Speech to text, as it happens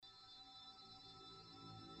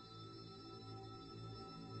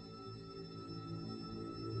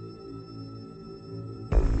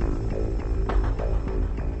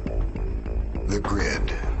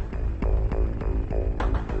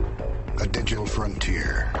digital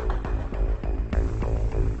frontier.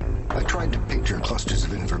 I tried to picture clusters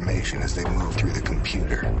of information as they moved through the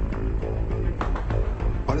computer.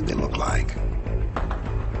 What did they look like?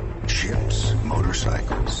 Ships,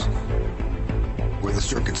 motorcycles? Were the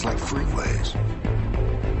circuits like freeways?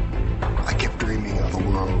 I kept dreaming of a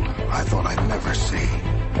world I thought I'd never see.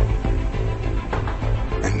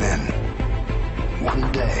 And then,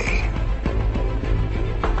 one day,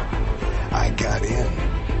 I got in.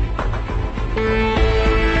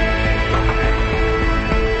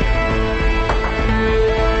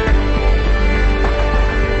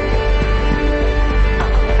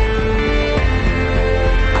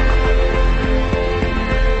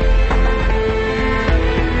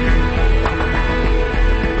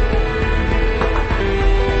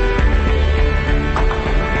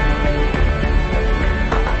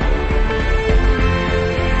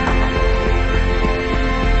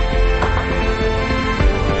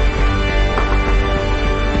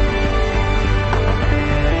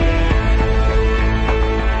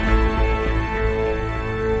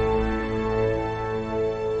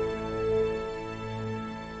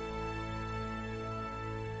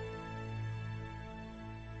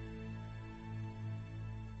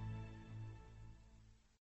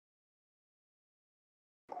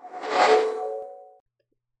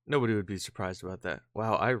 Nobody would be surprised about that.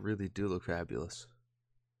 Wow, I really do look fabulous.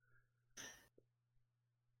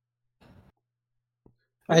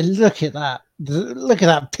 I look at that. Look at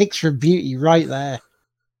that picture of beauty right there.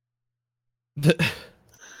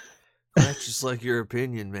 That's just like your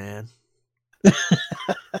opinion, man.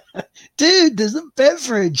 Dude, there's a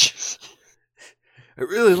beverage. I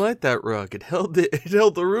really like that rug. It held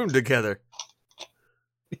the room together.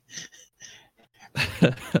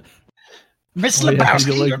 Miss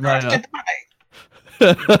Lebowski, you're not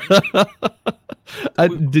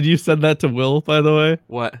money. Did you send that to Will, by the way?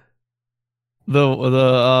 What? The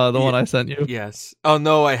one I sent you? Yes. Oh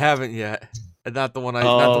no, I haven't yet. Not the one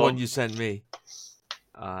not the one you sent me.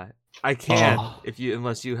 I can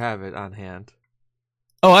unless you have it on hand.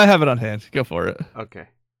 Oh, I have it on hand. Go for it. Okay.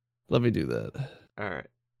 Let me do that. All right.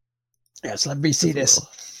 Yes, let me see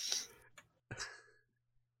this.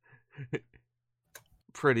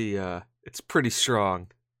 It's pretty strong.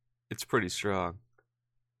 It's pretty strong.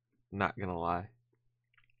 Not gonna lie.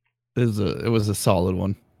 It was a solid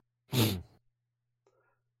one.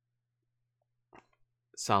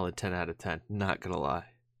 Solid 10 out of 10. Not gonna lie.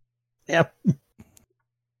 Yep.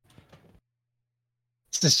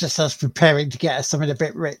 It's just us preparing to get us something a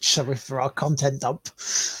bit rich for our content dump.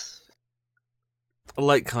 A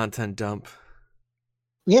light content dump.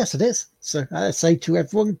 Yes, it is. So I say to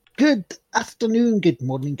everyone, good afternoon, good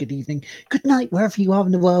morning, good evening, good night, wherever you are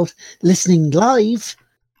in the world, listening live,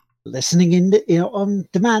 listening on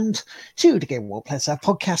demand to the Game World Plus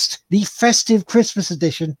podcast, the festive Christmas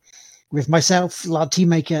edition, with myself, Lard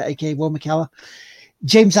Teammaker, aka Will McKellar,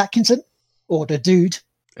 James Atkinson, or the Dude,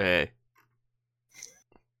 Hey,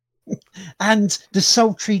 and the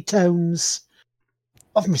sultry tones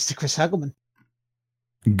of Mr. Chris Hagelman.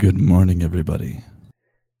 Good morning, everybody.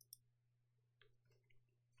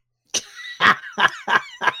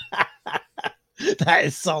 That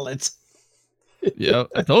is solid. Yeah,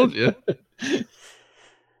 I told you.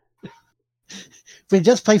 We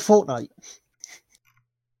just play Fortnite.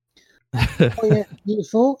 Oh yeah,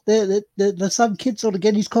 beautiful. The some kids on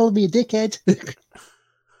again. He's calling me a dickhead.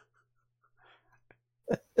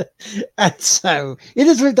 And so it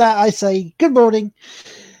is with that I say good morning,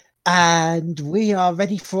 and we are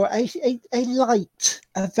ready for a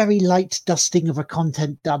very light dusting of a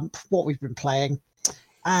content dump. What we've been playing.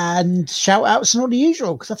 And shout outs and all the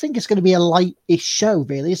usual, because I think it's going to be a light-ish show,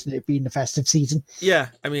 really, isn't it, being the festive season? Yeah,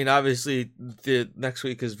 I mean, obviously, the next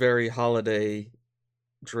week is very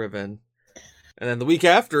holiday-driven. And then the week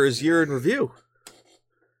after is year in review.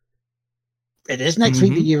 It is next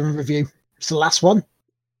week, the year in review. It's the last one.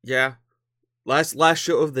 Yeah. Last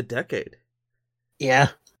show of the decade. Yeah.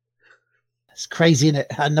 It's crazy, isn't it?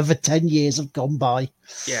 Another 10 years have gone by.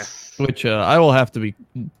 Yeah. Which I will have to be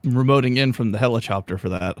remoting in from the helicopter for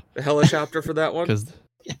that. The helicopter for that one? Because,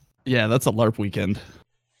 yeah, that's a LARP weekend.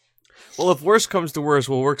 Well, if worse comes to worse,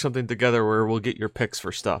 we'll work something together where we'll get your picks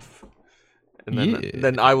for stuff. And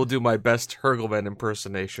then I will do my best Hergelman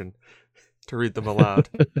impersonation to read them aloud.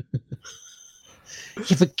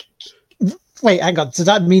 Yeah, but, wait, hang on. Does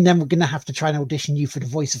that mean then we're going to have to try and audition you for the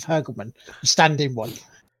voice of Hergelman? Stand-in one.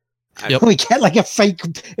 Yep. We get like a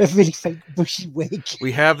really fake bushy wig.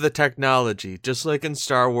 We have the technology. Just like in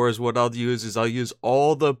Star Wars, what I'll use is I'll use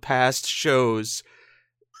all the past shows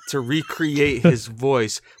to recreate his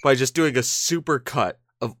voice by just doing a super cut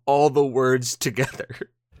of all the words together.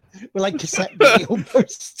 We're like cassette movie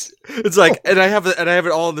almost. It's like, and I have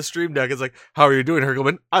it all in the stream deck. It's like, how are you doing,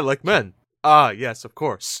 Hergelman? I like men. Ah, yes, of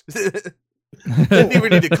course. Didn't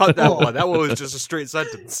even need to cut that one. That one was just a straight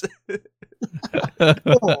sentence.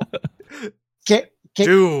 Get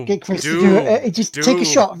Chris to do it. Just take a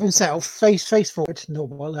shot of himself, face forward,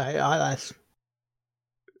 normal, and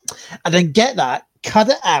then get that, cut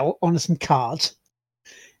it out on some cards,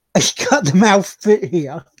 and cut the mouth bit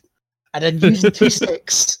here, and then use the 2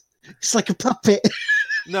 sticks. It's like a puppet.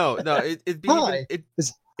 No, it'd be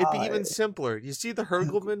even simpler. You see the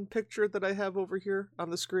Hergelman picture that I have over here on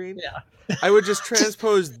the screen? Yeah. I would just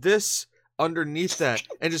transpose this underneath that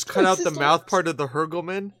and just cut out the mouth part of the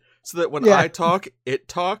Hergelman so that when I talk, it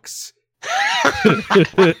talks.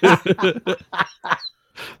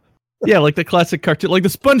 Yeah, like the classic cartoon, like the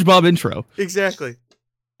SpongeBob intro. Exactly.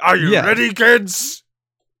 Are you ready, kids?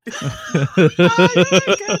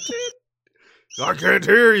 I can't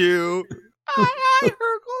hear you. Hi,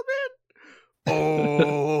 Hergelman.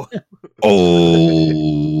 Oh.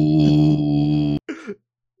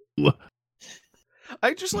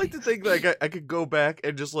 I just like to think like I could go back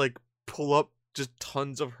and just like pull up just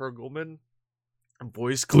tons of Hergelman and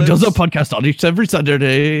voice clips. Who does a podcast on each every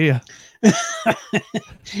Saturday?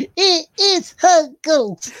 It is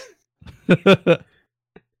Hergel.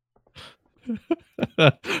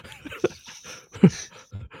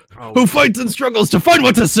 Who fights and struggles to find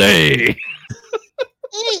what to say?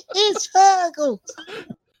 It is Hergel.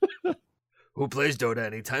 Who plays Dota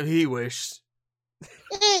anytime he wishes.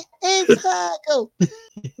 It is Hergel.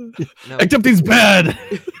 No. Except he's bad.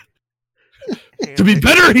 To be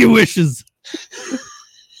better, he wishes.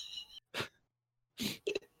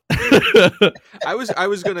 I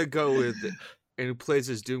was gonna go with and who plays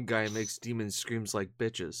this Doom guy and makes demons screams like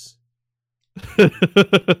bitches.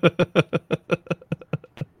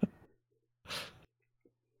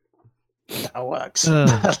 That works.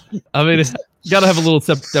 I mean, you gotta have a little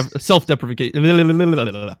self-deprecation.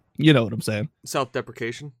 You know what I'm saying?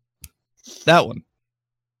 Self-deprecation. That one.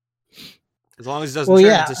 As long as it doesn't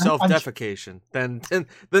turn into self-defecation,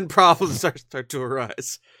 then problems start to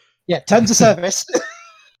arise. Yeah, terms of service.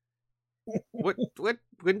 What?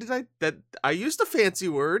 When did I used a fancy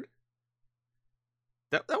word?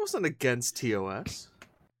 That wasn't against TOS.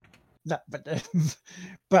 No, but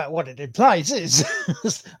what it implies is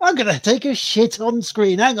I'm gonna take a shit on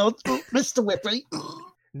screen. Hang on, Mr. Whippy.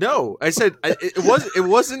 No, I said it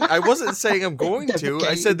wasn't. I wasn't saying I'm going to.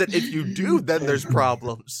 I said that if you do, then there's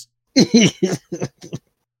problems.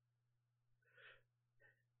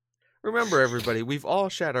 Remember, everybody, we've all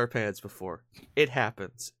shat our pants before. It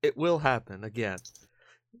happens. It will happen again.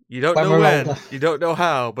 You don't know when, you don't know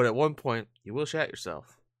how, but at one point, you will shat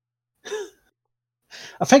yourself.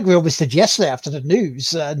 I think we almost did yesterday after the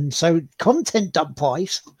news, and so content dump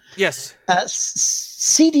wise. Yes.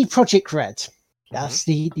 CD Projekt Red. That's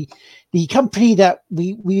the company that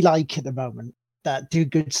we like at the moment that do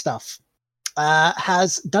good stuff.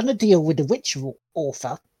 Has done a deal with the Witcher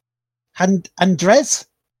author, Andrzej.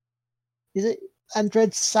 Is it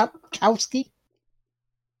Andrzej Sapkowski?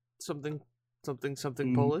 Something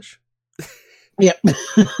Polish. Yep.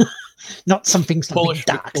 Not something Polish,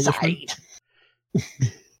 dark side.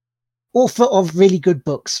 Author of really good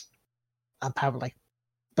books, apparently.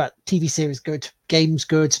 But TV series good, games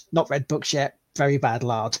good, not read books yet. Very bad,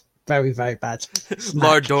 Lard. Very, very bad.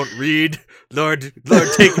 Lord, don't read. Lord,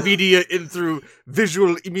 take media in through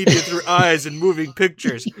visual media through eyes and moving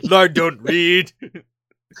pictures. Lord, don't read.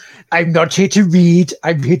 I'm not here to read.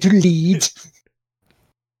 I'm here to lead.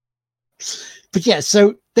 But yeah,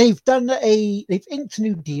 so they've inked a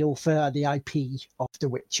new deal for the IP of The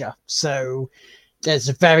Witcher. So there's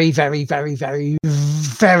a very, very, very, very,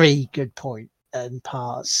 very good point and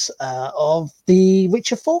parts of The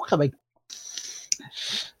Witcher 4 coming,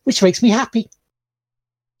 which makes me happy.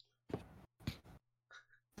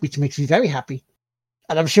 Which makes me very happy.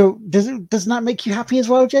 And I'm sure, doesn't that make you happy as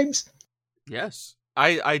well, James? Yes.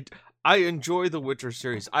 I enjoy the Witcher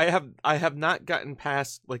series. I have not gotten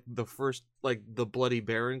past like the first, like the Bloody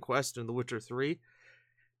Baron quest in The Witcher 3.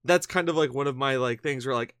 That's kind of like one of my like things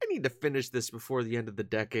where like I need to finish this before the end of the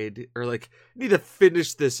decade, or like I need to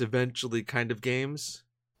finish this eventually kind of games.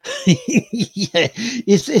 Yeah,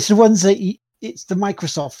 it's the ones that it's the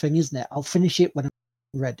Microsoft thing, isn't it? I'll finish it when I'm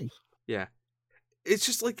ready. Yeah, it's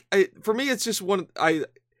just like for me, it's just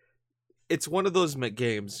it's one of those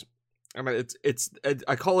games. I mean,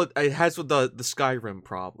 I call it. It has with the Skyrim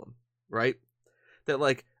problem, right? That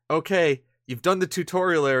like, okay, you've done the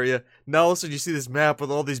tutorial area. Now all of a sudden you see this map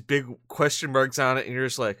with all these big question marks on it, and you're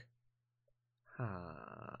just like,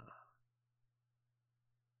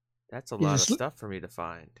 That's a lot of stuff for me to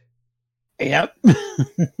find. Yep.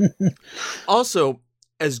 Also,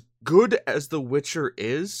 as good as The Witcher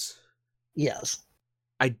is, Yes.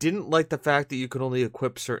 I didn't like the fact that you could only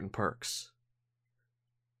equip certain perks.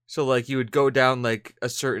 So, like, you would go down, like, a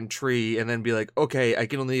certain tree and then be like, okay, I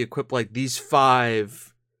can only equip, like, these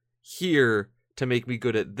 5 here to make me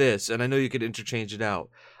good at this. And I know you could interchange it out.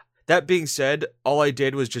 That being said, all I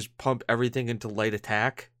did was just pump everything into light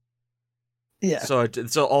attack. Yeah. So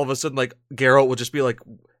all of a sudden, like, Geralt would just be like,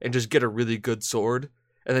 and just get a really good sword,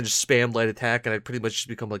 and then just spam light attack, and I'd pretty much just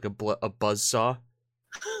become like a buzzsaw.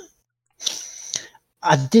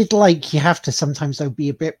 I did like you have to sometimes though be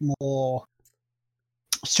a bit more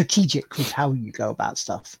strategic with how you go about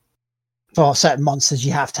stuff. For certain monsters,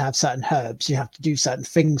 you have to have certain herbs. You have to do certain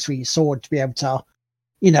things with your sword to be able to,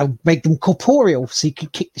 make them corporeal so you can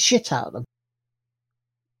kick the shit out of them.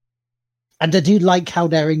 And I do like how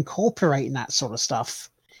they're incorporating that sort of stuff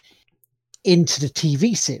into the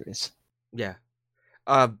TV series. Yeah.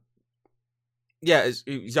 Obviously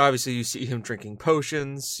you see him drinking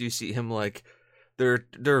potions. You see him, like, there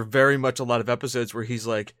are very much a lot of episodes where he's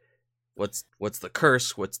like, what's the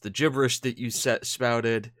curse? What's the gibberish that you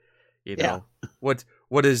spouted?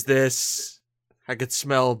 What is this? I could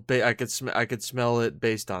smell it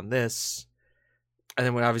based on this. And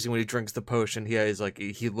then when he drinks the potion,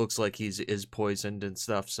 he looks like is poisoned and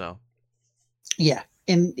stuff. So yeah,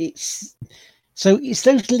 and it's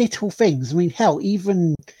those little things. I mean, hell,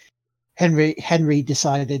 even Henry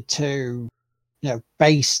decided to,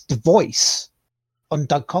 base the voice on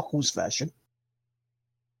Doug Cockle's version.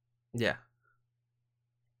 Yeah,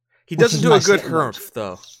 he doesn't do a good Hermf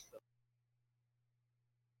though.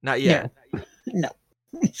 Not yet. No.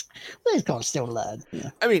 He's got to still learn. Yeah.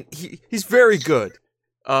 I mean, he's very good.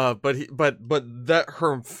 But that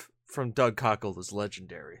Hermf from Doug Cockle is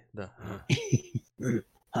legendary.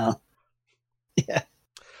 Yeah.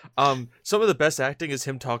 Some of the best acting is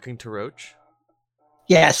him talking to Roach.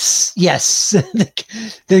 Yes.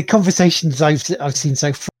 The conversations I've seen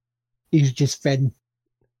so far, he's just been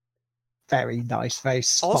very nice, very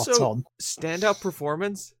spot on. Standout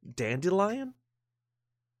performance, Dandelion.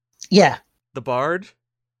 Yeah. The Bard.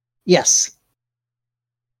 Yes.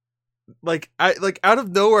 Like out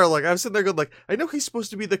of nowhere, like I was sitting there going, like, I know he's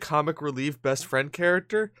supposed to be the comic relief best friend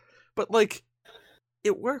character, but like,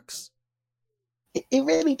 it works. It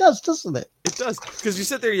really does, doesn't it? It does, because you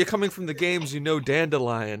sit there, you're coming from the games,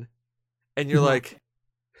 Dandelion, and you're like,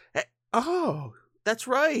 hey, oh, that's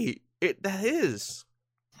right, that is.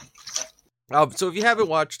 So if you haven't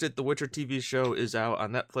watched it, the Witcher TV show is out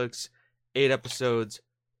on Netflix, 8 episodes.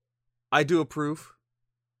 I do approve.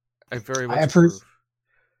 I very much approve.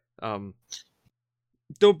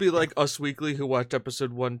 Don't be like Us Weekly, who watched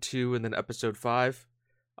episode 1, 2, and then episode 5.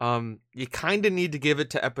 You kind of need to give it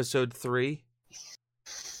to episode 3,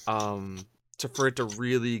 for it to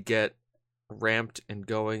really get ramped and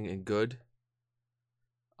going and good.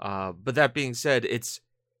 But that being said, it's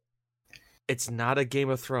not a Game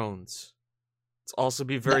of Thrones. Let's also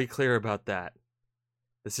be very clear about that.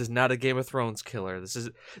 This is not a Game of Thrones killer.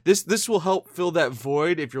 This will help fill that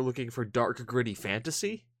void if you're looking for dark, gritty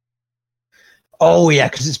fantasy. Oh yeah,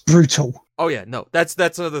 because it's brutal. Oh yeah, no, that's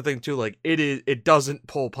another thing too. Like it doesn't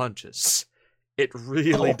pull punches. It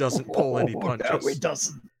really doesn't pull any punches. No, it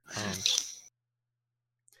doesn't.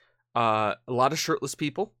 A lot of shirtless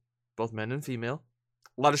people, both men and female.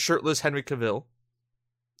 A lot of shirtless Henry Cavill,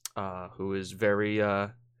 who is very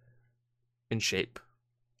in shape.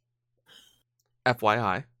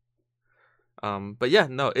 FYI. But yeah,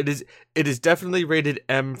 no, it is definitely rated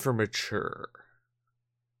M for mature.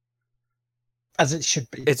 As it should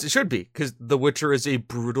be. It should be, because The Witcher is a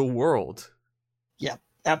brutal world. Yeah,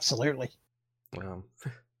 absolutely.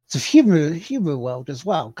 It's a humor world as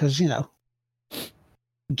well, because,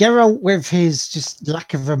 Geralt, with his just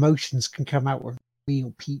lack of emotions, can come out with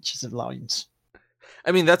real peaches of lines.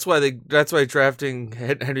 I mean, that's why drafting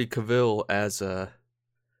Henry Cavill as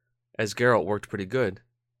Geralt worked pretty good.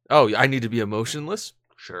 Oh, I need to be emotionless?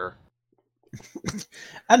 Sure.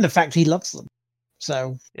 And the fact he loves them.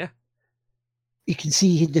 So yeah, you can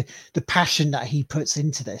see the passion that he puts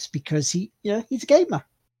into this, because he's a gamer.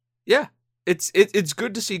 Yeah, it's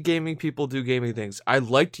good to see gaming people do gaming things. I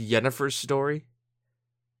liked Yennefer's story.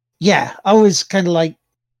 Yeah, I was kind of like,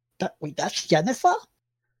 wait, that's Yennefer?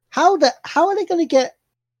 How are they going to get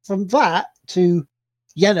from that to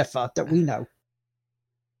Yennefer that we know?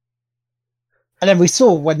 And then we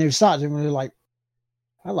saw when they started, and we were like,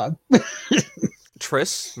 hello.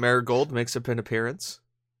 Triss Marigold makes up an appearance.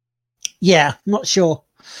 Yeah, not sure.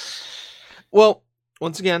 Well,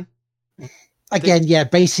 once again, yeah,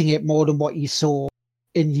 basing it more than what you saw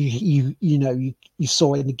and you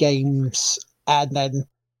saw it in the games, and then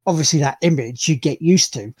obviously that image you get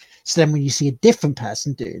used to. So then when you see a different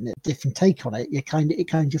person doing it, a different take on it, it kind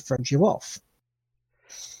of throws you off.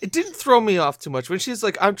 It didn't throw me off too much when she's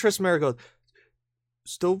like, "I'm Trish Marigold,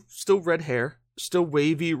 still red hair, still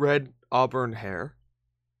wavy red auburn hair."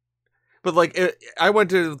 But like, I went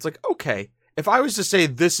to it's like, okay, if I was to say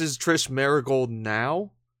this is Trish Marigold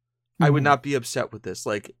now, I would not be upset with this.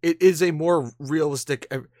 Like, it is a more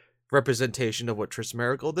realistic representation of what Trish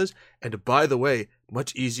Marigold is, and by the way,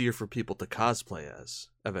 much easier for people to cosplay as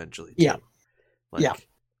eventually. Too. Yeah, like,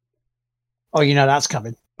 Oh, that's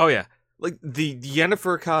coming. Oh yeah. Like the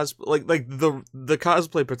Yennefer cosplay, like the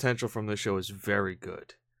cosplay potential from the show is very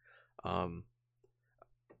good.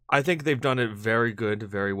 I think they've done it very good,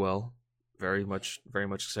 very well, very much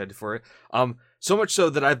excited for it. So much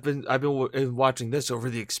so that I've been watching this over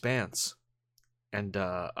The Expanse, and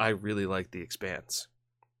I really like The Expanse.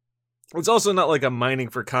 It's also not like I'm mining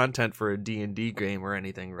for content for a D&D game or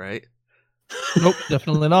anything, right? Nope,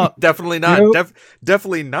 definitely not. Definitely not. Nope.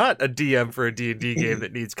 Definitely not a DM for a D&D game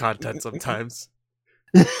that needs content sometimes.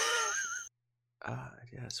 Yes,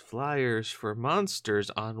 flyers for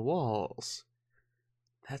monsters on walls.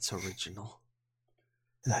 That's original.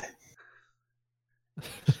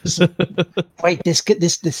 Wait,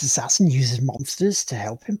 this assassin uses monsters to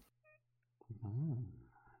help him.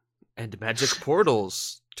 And magic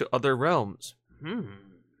portals to other realms.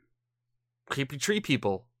 Creepy tree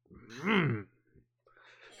people.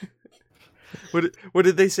 What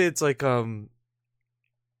did they say? It's like I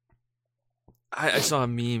saw a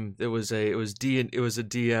meme. It was a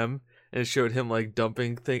DM, and it showed him like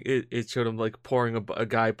dumping thing. It showed him like pouring a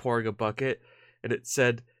guy pouring a bucket, and it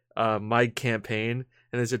said my campaign,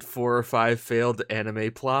 and it said 4 or 5 failed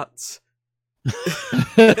anime plots.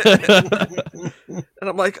 And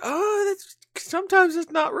I'm like, oh, sometimes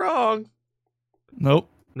it's not wrong. Nope.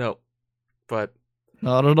 No, but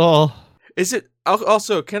Not at all. is it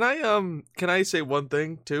also? Can I say one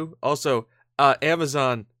thing too? Also,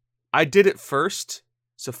 Amazon, I did it first,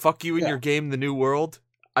 so fuck you and your game, The New World.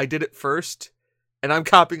 I did it first, and I'm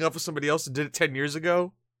copying off of somebody else who did it 10 years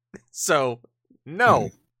ago. So no.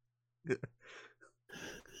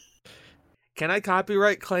 Can I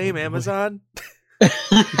copyright claim Amazon?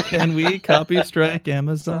 Can we copy strike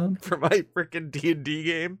Amazon for my freaking D&D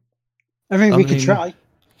game? I mean, we could try.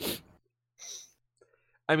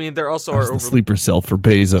 I mean, there also How's are the sleeper cell for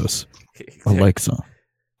Bezos. Alexa,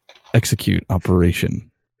 execute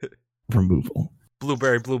operation removal.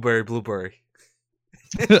 Blueberry.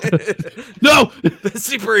 No! The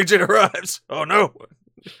sleeper agent arrives. Oh no.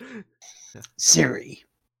 Siri,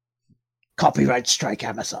 copyright strike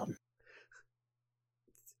Amazon.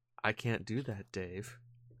 I can't do that, Dave.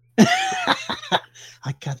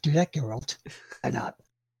 I can't do that, Geralt. Why not?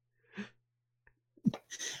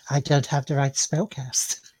 I don't have the right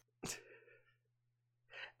spellcast.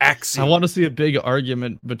 Axie. I want to see a big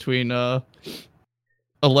argument between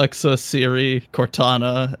Alexa, Siri,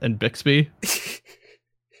 Cortana, and Bixby.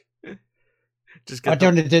 Just I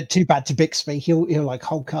don't do too bad to Bixby. He'll like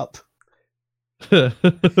hulk up.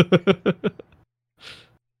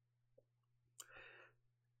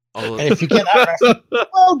 And if you get that reference,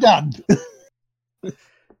 well done.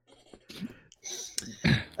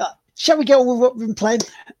 Shall we get on with what we've been playing?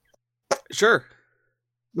 Sure.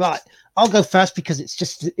 Right, I'll go first because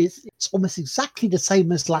it's almost exactly the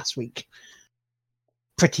same as last week.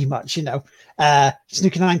 Pretty much,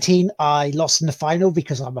 Snooker 19, I lost in the final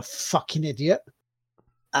because I'm a fucking idiot.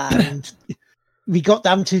 And we got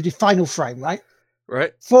down to the final frame, right?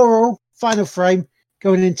 Right. 4-all, final frame,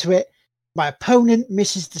 going into it. My opponent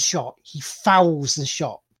misses the shot. He fouls the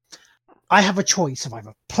shot. I have a choice of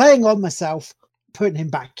either playing on myself, putting him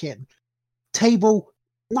back in. Table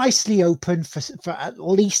nicely open for at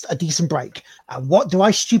least a decent break. And what do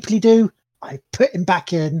I stupidly do? I put him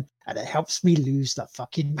back in, and it helps me lose the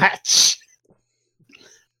fucking match.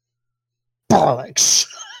 Bollocks.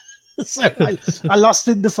 So I lost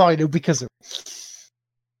in the final because of it.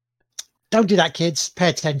 Don't do that, kids. Pay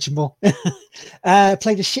attention more.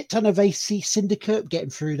 Played a shit ton of AC Syndicate, getting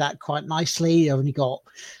through that quite nicely. Only got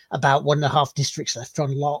about 1.5 districts left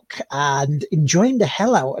on lock, and enjoying the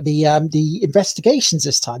hell out of the investigations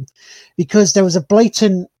this time, because there was a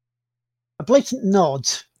blatant nod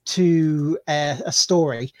to a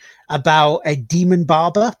story about a demon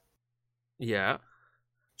barber. Yeah.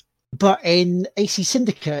 But in AC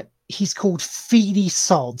Syndicate, he's called Feedy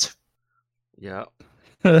Sod. Yeah.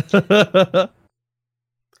 I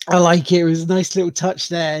like it. It was a nice little touch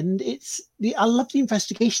there, and I love the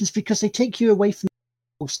investigations because they take you away from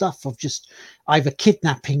stuff of just either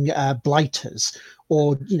kidnapping blighters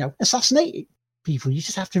or assassinating people. You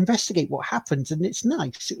just have to investigate what happens, and it's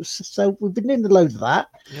nice. So we've been doing a load of that.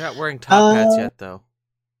 You're not wearing top hats yet, though.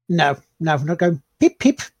 No, we're not going pip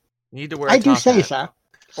pip. You need to wear a I top do say hat. so.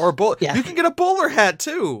 Or a bowl. Yeah. You can get a bowler hat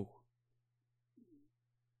too.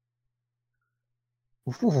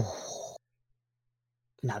 Ooh.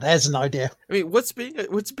 Now there's an idea. I mean, what's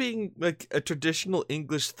being like a traditional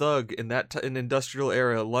English thug in an industrial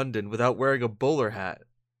era London without wearing a bowler hat?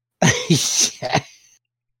 Yeah.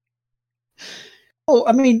 Oh,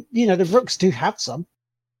 I mean, the Rooks do have some.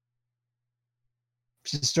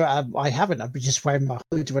 Just I haven't. I've been just wearing my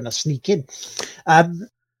hood when I sneak in.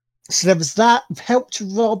 So there was that. Helped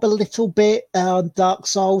Rob a little bit on Dark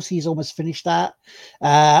Souls. He's almost finished that.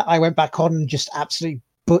 I went back on and just absolutely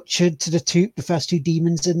butchered to the first two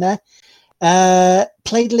demons in there.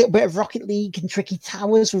 Played a little bit of Rocket League and Tricky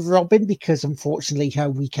Towers with Robin because unfortunately her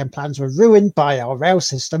weekend plans were ruined by our rail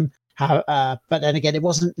system. But then again, it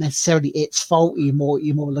wasn't necessarily its fault. You're more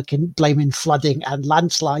blaming flooding and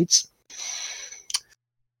landslides.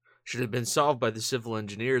 Should have been solved by the civil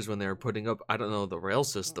engineers when they were putting up, I don't know, the rail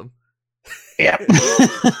system. Yeah.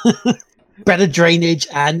 Better drainage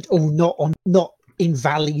and not in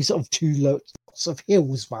valleys of too lots of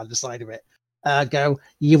hills by the side of it.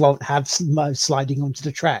 You won't have sliding onto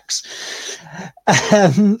the tracks.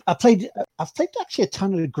 I've played actually a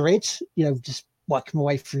ton of the grid, just working my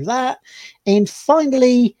way through that. And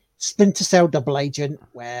finally, Splinter Cell Double Agent,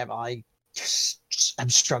 where I just am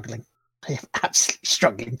struggling. I am absolutely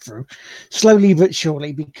struggling through, slowly but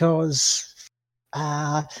surely, because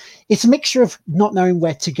it's a mixture of not knowing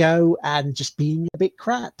where to go and just being a bit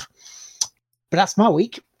crap. But that's my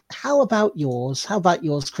week. How about yours?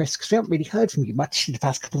 Chris? Because we haven't really heard from you much in the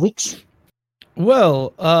past couple of weeks.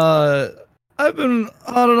 Well, I've been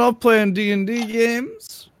on and off playing D&D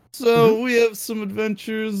games, so we have some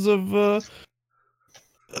adventures of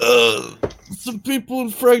some people in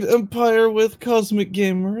Fragged Empire with Cosmic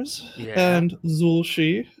Gamers and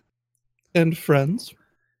Zulshi and friends.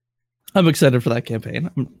 I'm excited for that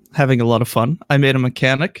campaign. I'm having a lot of fun. I made a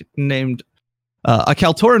mechanic named a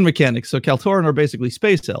Kaltoran mechanic. So Kaltoran are basically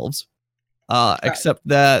space elves, except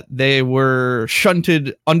that they were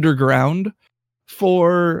shunted underground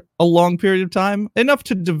for a long period of time, enough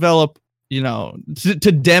to develop,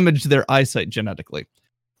 to damage their eyesight genetically.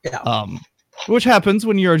 Yeah. Which happens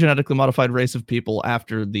when you're a genetically modified race of people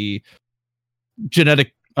after the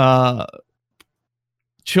genetic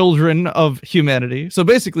children of humanity. So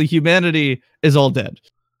basically, humanity is all dead.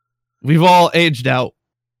 We've all aged out.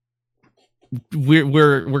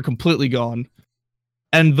 We're completely gone,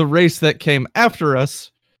 and the race that came after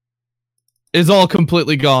us is all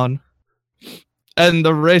completely gone, and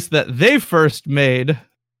the race that they first made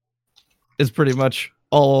is pretty much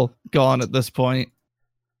all gone at this point.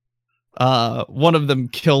 One of them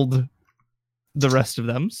killed the rest of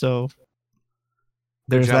them, so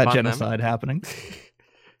there's that genocide happening.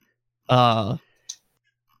 So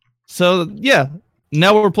yeah,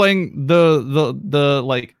 now we're playing the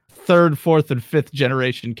like third, fourth, and fifth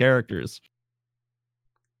generation characters,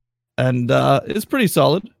 and it's pretty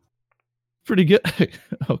solid, pretty good.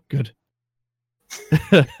 Oh, good.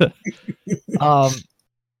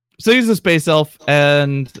 So he's a space elf,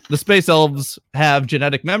 and the space elves have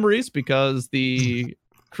genetic memories because the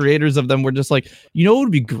creators of them were just like, it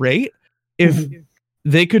would be great if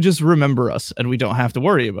they could just remember us and we don't have to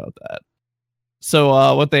worry about that.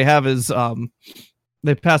 So what they have is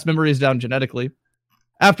they pass memories down genetically.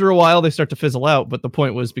 After a while, they start to fizzle out, but the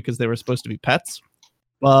point was because they were supposed to be pets.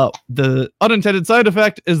 The unintended side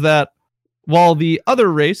effect is that while the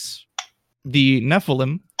other race, the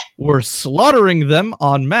Nephilim, were slaughtering them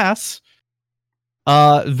en masse,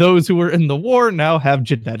 those who were in the war now have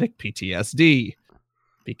genetic PTSD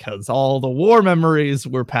because all the war memories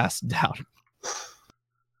were passed down.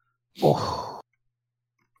 Oh.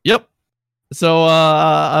 Yep. So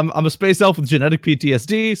I'm a space elf with genetic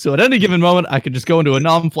PTSD, so at any given moment I could just go into a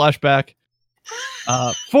non-flashback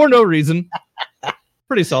for no reason.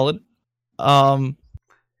 Pretty solid. And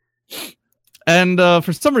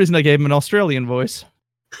for some reason I gave him an Australian voice.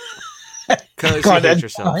 Because you hate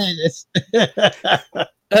yourself.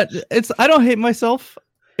 I don't hate myself.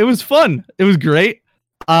 It was fun. It was great.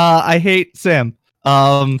 I hate Sam.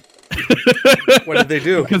 What did they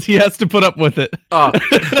do? Because he has to put up with it. Oh.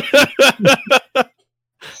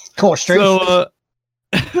 Cool, straight. So,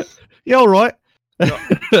 yeah, all right.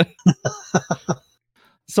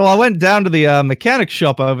 So I went down to the mechanic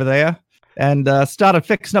shop over there and started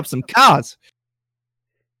fixing up some cars.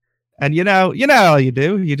 And you know how you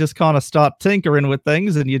do. You just kind of start tinkering with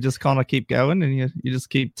things, and you just kind of keep going, and you just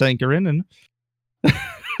keep tinkering. And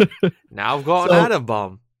Now I've got So- an atom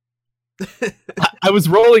bomb. I was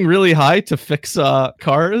rolling really high to fix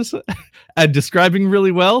cars and describing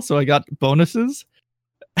really well, so I got bonuses.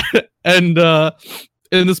 And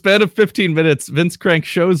in the span of 15 minutes, Vince Crank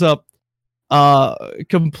shows up,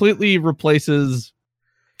 completely replaces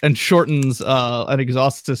and shortens an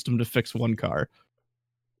exhaust system to fix one car.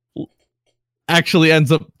 Actually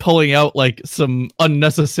ends up pulling out like some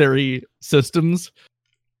unnecessary systems,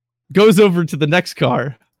 goes over to the next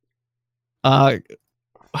car,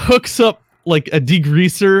 hooks up like a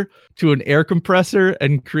degreaser to an air compressor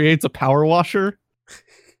and creates a power washer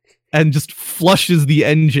and just flushes the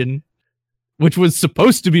engine, which was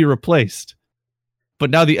supposed to be replaced.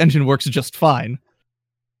 But now the engine works just fine.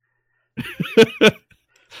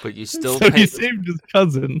 But you still So pay. he saved his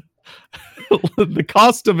cousin the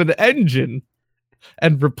cost of an engine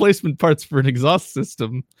and replacement parts for an exhaust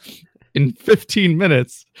system in 15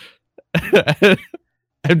 minutes.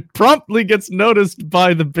 And promptly gets noticed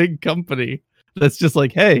by the big company that's just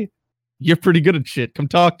like, hey, you're pretty good at shit. Come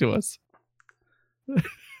talk to us.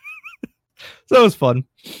 So it was fun.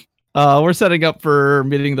 We're setting up for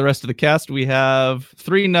meeting the rest of the cast. We have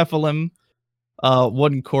 3 Nephilim,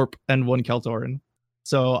 1 Corp, and 1 Keltoran.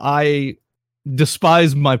 So I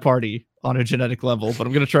despise my party on a genetic level, but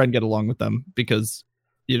I'm going to try and get along with them because,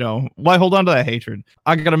 you know, why hold on to that hatred?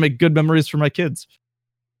 I got to make good memories for my kids.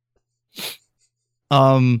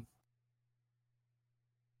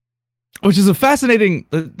 Which is a fascinating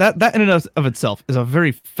that in and of itself is a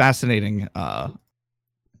very fascinating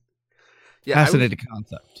fascinating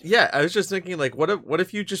concept. Yeah, I was just thinking, like, what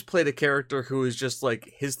if you just played a character who was just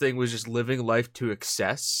like his thing was just living life to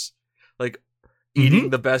excess, like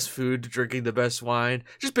eating the best food, drinking the best wine,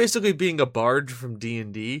 just basically being a bard from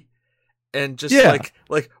D&D. And just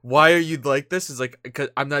like, why are you like this? Is like, because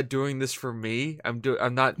I'm not doing this for me. I'm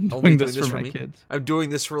not only doing this for my me. kids. I'm doing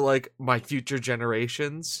this for like my future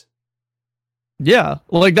generations. Yeah,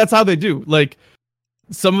 like that's how they do. Like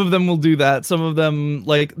some of them will do that. Some of them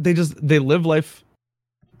like they live life.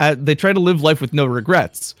 They try to live life with no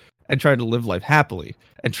regrets and try to live life happily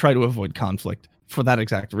and try to avoid conflict for that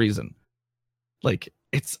exact reason. Like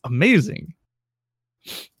it's amazing.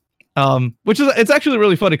 Which is it's actually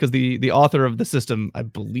really funny because the author of the system, I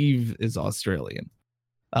believe, is Australian.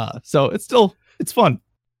 So it's fun.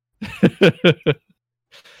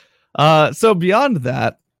 So beyond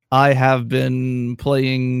that, I have been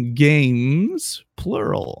playing games,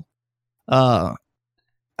 plural. I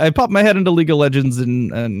popped my head into League of Legends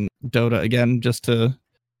and Dota again just to,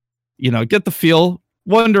 you know, get the feel.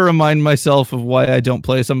 One, to remind myself of why I don't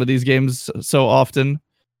play some of these games so often.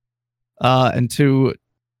 And 2,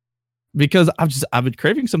 because I've been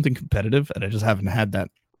craving something competitive and I just haven't had that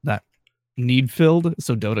need filled,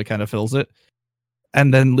 so Dota kind of fills it.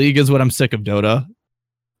 And then League is when I'm sick of Dota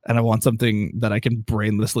and I want something that I can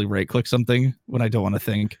brainlessly right click something when I don't want to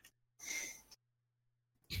think.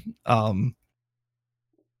 I've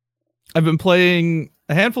been playing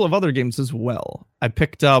a handful of other games as well. I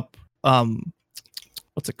picked up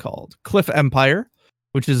what's it called? Cliff Empire,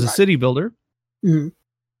 which is a city builder. Mm-hmm.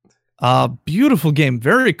 Beautiful game,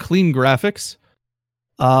 very clean graphics,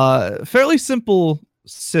 fairly simple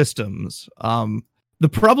systems. The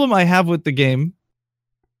problem I have with the game,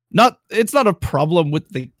 it's not a problem with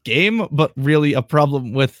the game, but really a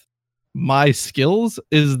problem with my skills,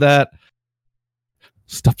 is that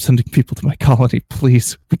stop sending people to my colony,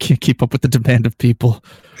 please. We can't keep up with the demand of people.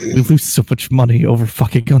 We lose so much money over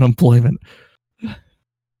fucking unemployment.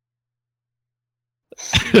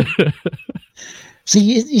 So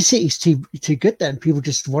you see, it's too good. Then people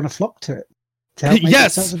just want to flock to it to help make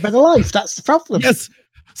Yes! themselves a better life. That's the problem. Yes,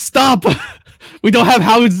 stop. We don't have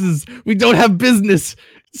houses. We don't have business.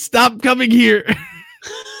 Stop coming here.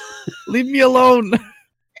 Leave me alone.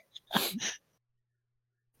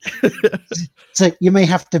 So you may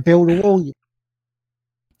have to build a wall.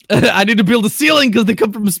 I need to build a ceiling because they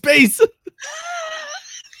come from space.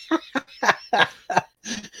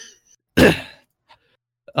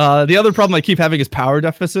 The other problem I keep having is power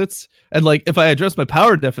deficits. And like, if I address my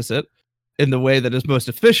power deficit in the way that is most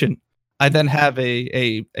efficient, I then have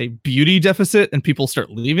a beauty deficit and people start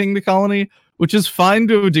leaving the colony, which is fine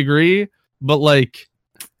to a degree, but like,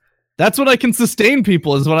 that's when I can sustain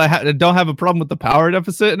people, is when I don't have a problem with the power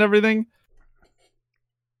deficit and everything.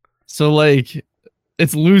 So like,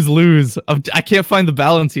 it's lose-lose. I can't find the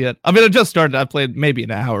balance yet. I mean, I just started. I played maybe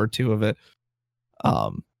an hour or 2 of it.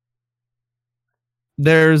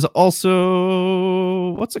 There's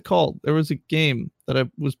also, what's it called? There was a game that I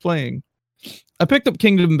was playing. I picked up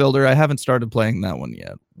Kingdom Builder. I haven't started playing that one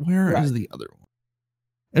yet. Where is the other one?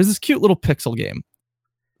 There's this cute little pixel game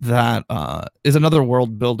that is another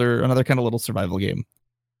world builder, another kind of little survival game.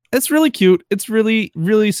 It's really cute. It's really,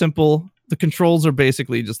 really simple. The controls are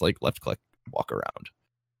basically just like left click, walk around.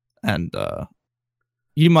 And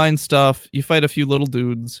you mine stuff. You fight a few little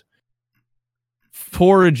dudes.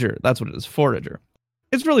 Forager. That's what it is. Forager.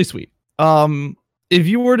 It's really sweet. If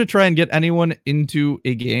you were to try and get anyone into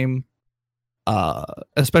a game,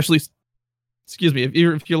 especially, excuse me,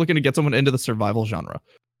 if you're looking to get someone into the survival genre,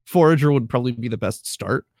 Forager would probably be the best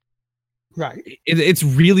start. Right. It's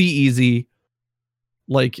really easy.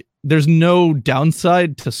 Like, there's no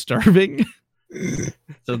downside to starving.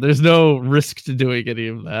 So there's no risk to doing any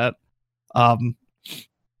of that.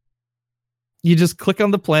 You just click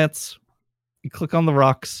on the plants, you click on the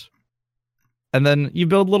rocks, and then you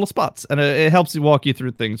build little spots, and it helps you walk you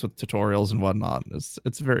through things with tutorials and whatnot.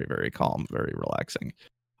 It's very, very calm, very relaxing.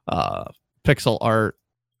 Pixel art,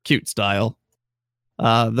 cute style.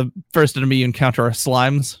 The first enemy you encounter are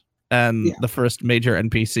slimes, and the first major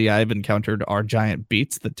NPC I've encountered are giant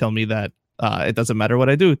beets that tell me that it doesn't matter what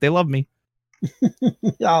I do, they love me.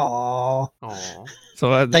 Aww.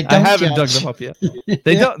 So I haven't dug them up yet.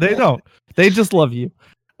 They don't. They just love you.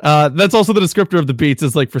 That's also the descriptor of the beets.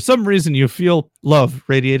 Is like, for some reason you feel love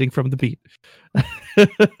radiating from the beet.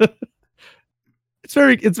 It's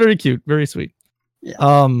very cute, very sweet.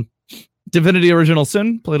 Yeah. Divinity Original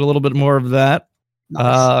Sin, played a little bit more of that.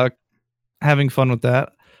 Nice. Having fun with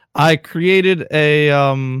that. I created a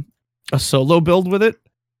solo build with it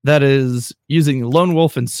that is using Lone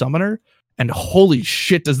Wolf and Summoner, and holy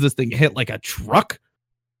shit, does this thing hit like a truck?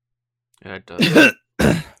 Yeah, it does.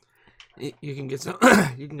 You can get some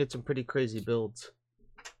you can get some pretty crazy builds.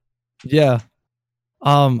 Yeah.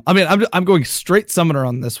 I mean, I'm going straight Summoner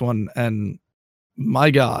on this one, and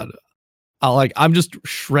my god, I'm just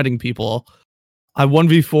shredding people. I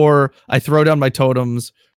 1v4, I throw down my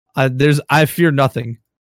totems. I fear nothing.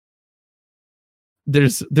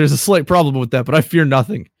 There's a slight problem with that, but I fear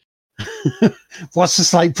nothing. What's the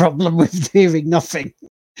slight problem with fearing nothing?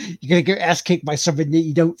 You're gonna get ass kicked by something that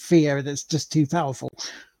you don't fear that's just too powerful.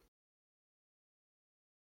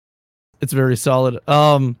 It's very solid.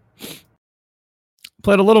 Played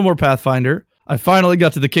a little more Pathfinder. I finally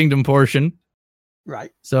got to the kingdom portion.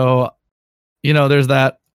 Right. So, there's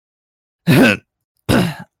that.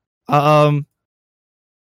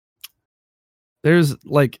 There's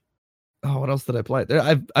like, what else did I play?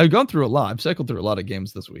 I've gone through a lot. I've cycled through a lot of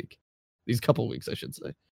games this week. These couple weeks, I should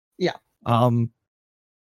say. Yeah.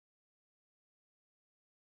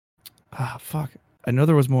 Fuck. I know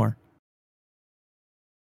there was more.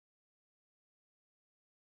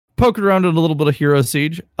 Poked around in a little bit of Hero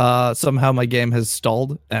Siege. Somehow my game has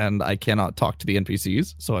stalled and I cannot talk to the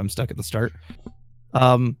NPCs, so I'm stuck at the start.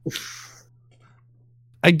 I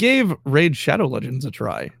gave Raid Shadow Legends a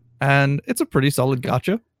try, and it's a pretty solid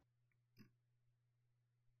gacha.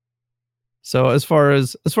 So as far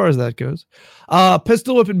as that goes,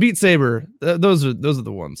 Pistol Whip and Beat Saber, those are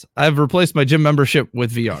the ones. I've replaced my gym membership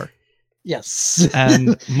with VR. Yes.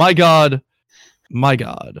 And my god,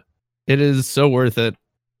 it is so worth it.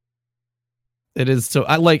 It is so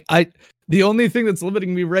the only thing that's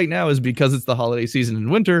limiting me right now is because it's the holiday season in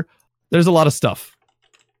winter. There's a lot of stuff.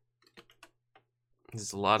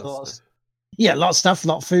 There's a lot of stuff. Yeah, a lot of stuff, a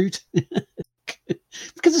lot of food.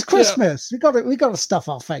 Because it's Christmas. Yeah. We got to stuff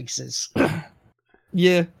our faces.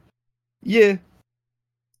 Yeah.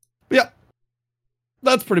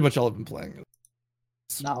 That's pretty much all I've been playing.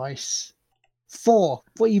 Nice. 4.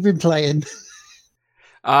 What you been playing?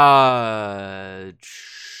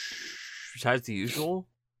 Besides the usual,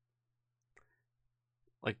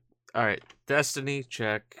 like, all right, Destiny,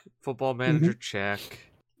 check. Football Manager, check.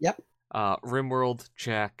 Yep. RimWorld,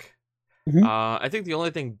 check. I think the only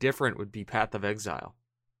thing different would be Path of Exile,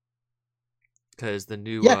 because the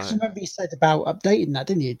new because remember you said about updating that,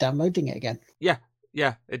 didn't you? Downloading it again. Yeah,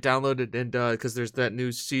 it downloaded, and because there's that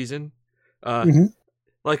new season.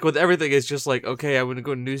 Like with everything, it's just like, okay, I'm gonna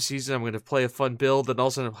go to new season, I'm gonna play a fun build, and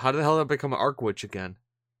also, how the hell did I become an Arc Witch again?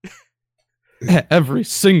 Every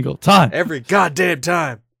single time. Every goddamn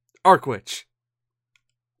time. Arc Witch.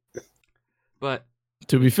 But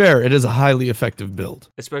to be fair, it is a highly effective build.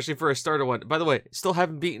 Especially for a starter one. By the way, still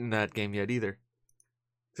haven't beaten that game yet either.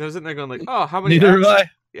 So I was sitting there going like, oh, how many Neither have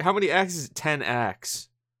I. How many acts is it? 10 acts.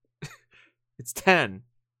 It's 10.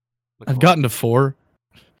 Like, I've gotten to 4.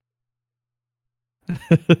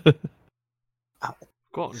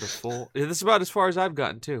 Gotten to 4. Yeah, this is about as far as I've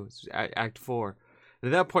gotten too. It's Act 4.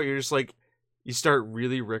 And at that point, you're just like, you start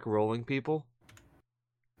really rickrolling people.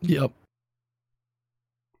 Yep.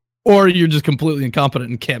 or you're just completely incompetent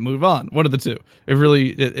and can't move on. One of the two. It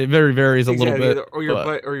very varies a little bit. Or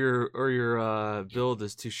your build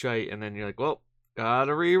is too shite, and then you're like, well,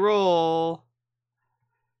 gotta re-roll,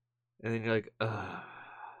 and then you're like, ugh.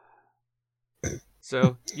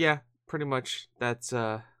 So yeah, pretty much that's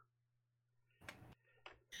really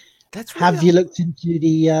Have you looked into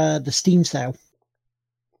the Steam sale?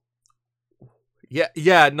 Yeah.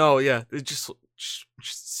 It's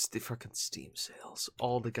just the fucking Steam sales,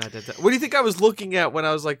 all the goddamn time. What do you think I was looking at when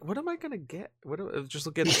I was like, what am I gonna get? I was just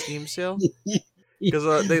looking at the Steam sale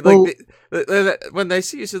because when they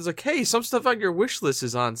see it, it's like, hey, some stuff on your wish list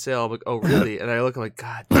is on sale. I'm like, oh really? And I look, I'm like,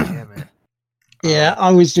 god damn it. Yeah, I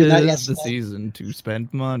was doing that It's the yesterday. season to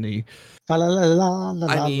spend money. I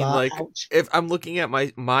mean, like, ouch. if I'm looking at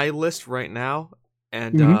my list right now,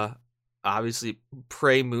 and obviously,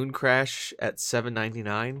 Prey Moon Crash at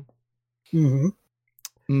 $7.99. Mm-hmm.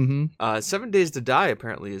 Mm-hmm. 7 Days to Die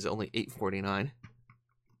apparently is only $8.49.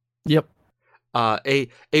 Yep. A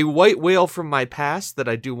white whale from my past that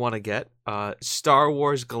I do want to get. Star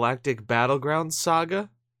Wars Galactic Battlegrounds Saga.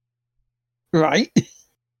 Right.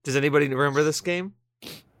 Does anybody remember this game?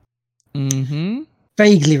 Mm-hmm.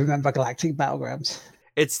 Vaguely remember Galactic Battlegrounds.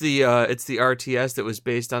 It's the RTS that was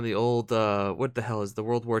based on the old what the hell is the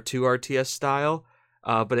World War II RTS style,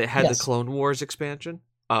 but it had the Clone Wars expansion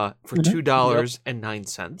for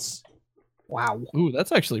 $2.09. Wow. Ooh,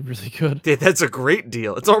 that's actually really good. Dude, that's a great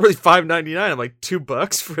deal. It's already $5.99. I'm like,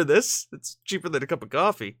 $2 for this. It's cheaper than a cup of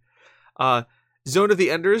coffee. Zone of the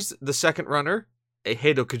Enders, the second runner, a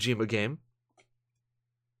Hideo Kojima game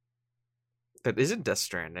that isn't Death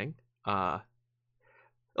Stranding. The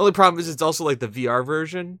only problem is it's also like the VR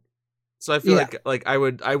version, so I feel like I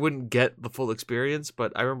wouldn't get the full experience.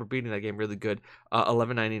 But I remember beating that game really good.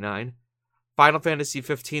 $11.99. Final Fantasy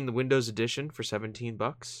 15, the Windows Edition for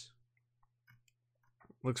 $17.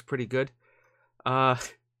 Looks pretty good.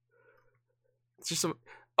 It's just some.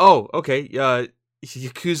 Oh, okay.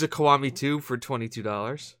 Yakuza Kiwami 2 for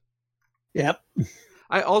 $22. Yep.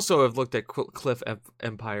 I also have looked at Cliff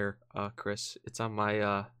Empire, Chris. It's on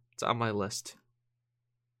my list.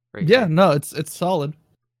 Right Yeah, here. no, it's solid.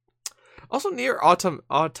 Also, Nier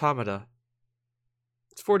Automata.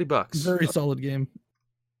 It's $40. Very solid game.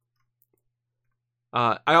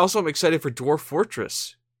 I also am excited for Dwarf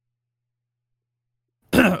Fortress.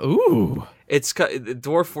 Ooh.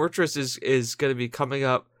 Dwarf Fortress is going to be coming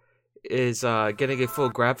up. Is getting a full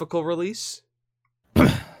graphical release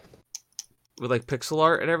with like pixel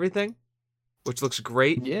art and everything, which looks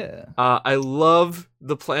great. Yeah. I love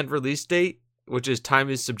the planned release date, which is time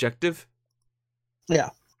is subjective. Yeah.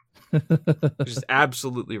 Which is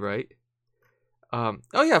absolutely right. Oh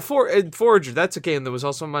yeah, Forager. That's a game that was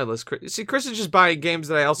also on my list. See, Chris is just buying games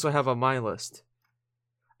that I also have on my list.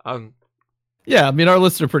 Yeah, I mean our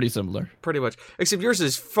lists are pretty similar. Pretty much, except yours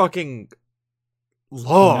is fucking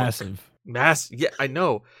long, Massive. Yeah, I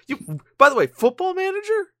know. By the way, Football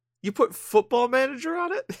Manager. You put Football Manager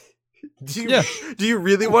on it. Do you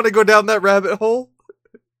really want to go down that rabbit hole?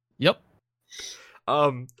 Yep.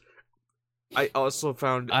 I also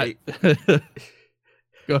found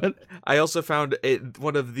Go ahead. I also found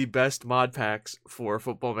one of the best mod packs for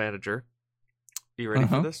Football Manager. Are you ready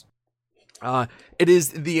for this? It is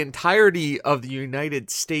the entirety of the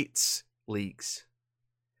United States leagues.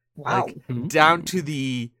 Wow. Like, down to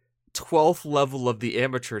the 12th level of the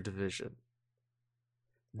amateur division.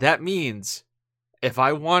 That means if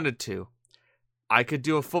I wanted to, I could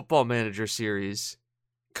do a Football Manager series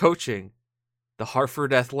coaching the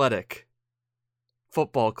Hartford Athletic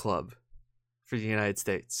Football Club for the United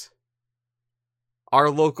States. Our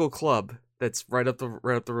local club that's right up the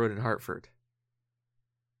road in Hartford.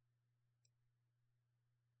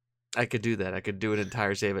 I could do that. I could do an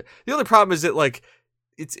entire save it. The only problem is that like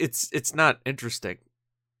it's not interesting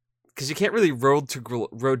because you can't really road to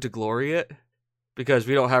glory it because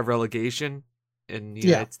we don't have relegation in the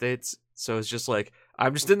United States. So it's just like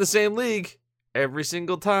I'm just in the same league every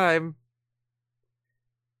single time.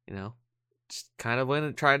 You know, just kind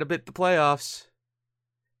of trying to beat the playoffs.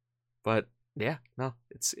 But yeah, no,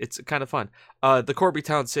 it's kind of fun. The Corby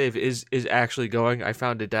Town save is actually going. I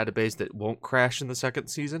found a database that won't crash in the second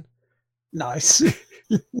season. Nice.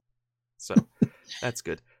 So that's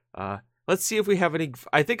good. Let's see if we have any.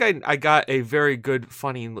 I think I got a very good,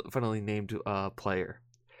 funnily named player.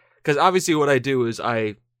 Because obviously what I do is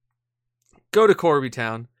I go to Corby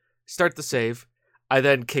Town, start the save, I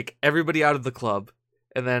then kick everybody out of the club,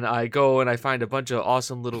 and then I go and I find a bunch of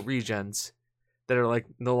awesome little regens that are like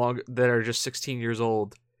that are just 16 years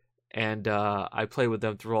old, and I play with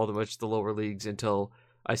them through all the lower leagues until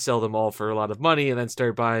I sell them all for a lot of money and then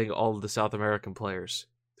start buying all of the South American players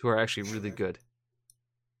who are actually really good.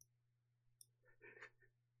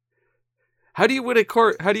 How do you win at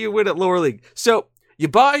court? How do you win at lower league? So you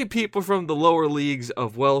buy people from the lower leagues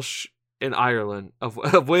of Welsh and Ireland,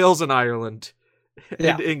 of Wales and Ireland,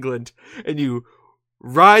 and England, and you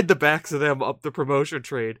ride the backs of them up the promotion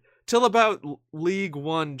trade till about League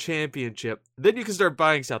One championship. Then you can start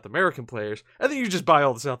buying South American players, and then you just buy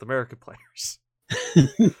all the South American players.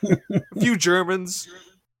 A few Germans,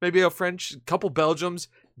 maybe a French, a couple Belgiums.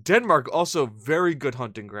 Denmark also very good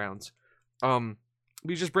hunting grounds. You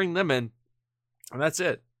just bring them in, and that's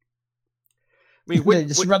it. I mean,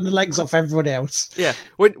 just run the legs off everyone else. Yeah,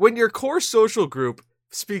 when your core social group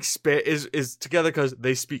speaks is together because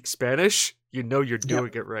they speak Spanish, you know you're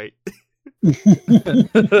doing it right.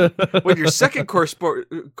 When your second core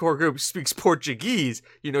group speaks Portuguese,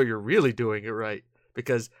 you know you're really doing it right,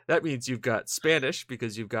 because that means you've got Spanish,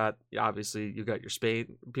 because you've got your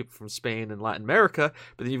Spain people from Spain and Latin America,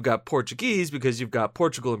 but then you've got Portuguese because you've got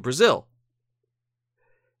Portugal and Brazil,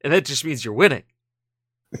 and that just means you're winning.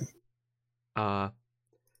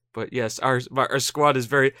 But yes, our squad is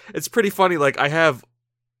it's pretty funny. Like, I have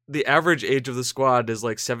the average age of the squad is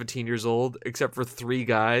like 17 years old, except for 3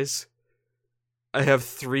 guys. I have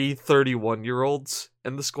 3 31-year-olds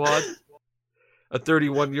in the squad. A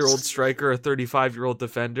 31-year-old striker, a 35-year-old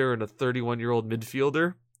defender, and a 31-year-old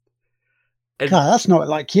midfielder. And, God, that's not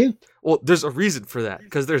like you. Well, there's a reason for that,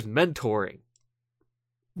 because there's mentoring.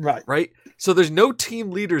 Right. So there's no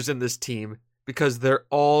team leaders in this team because they're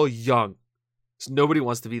all young. So nobody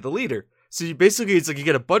wants to be the leader. So it's like you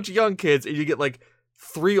get a bunch of young kids and you get like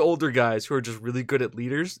 3 older guys who are just really good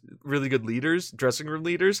leaders, dressing room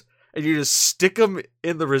leaders, and you just stick them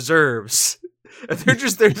in the reserves. And they're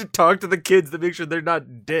just there to talk to the kids to make sure they're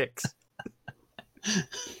not dicks.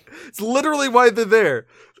 It's literally why they're there.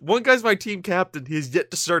 One guy's my team captain. He's yet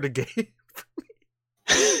to start a game.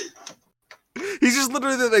 He's just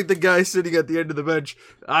literally like the guy sitting at the end of the bench.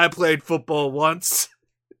 I played football once.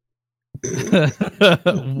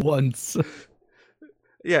 Once.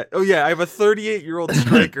 Yeah. Oh, yeah. I have a 38-year-old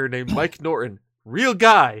striker named Mike Norton. Real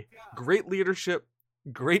guy. Great leadership.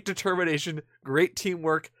 Great determination. Great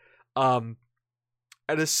teamwork. And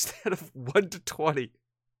instead of 1 to 20,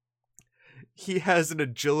 he has an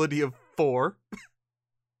agility of 4.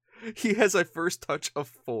 He has a first touch of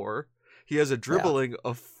 4. He has a dribbling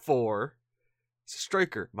of 4. He's a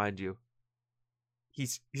striker, mind you. He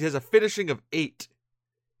has a finishing of 8.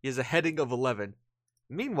 He has a heading of 11.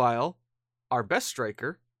 Meanwhile, our best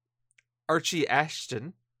striker, Archie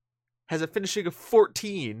Ashton, has a finishing of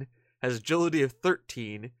 14, has agility of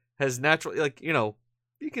 13, has natural,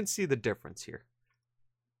 you can see the difference here.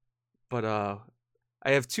 But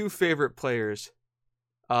I have 2 favorite players.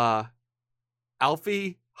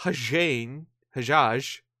 Alfie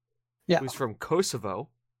Hajaj, who's from Kosovo.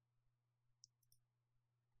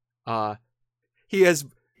 He has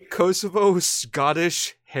Kosovo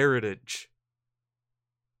Scottish heritage.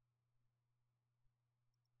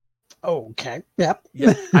 Okay. Yep.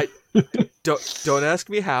 Yeah. I don't ask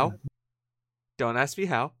me how. Don't ask me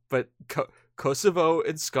how. But Kosovo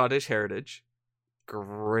and Scottish heritage,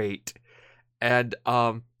 great. And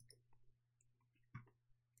I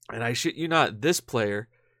shit you not, this player,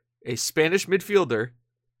 a Spanish midfielder,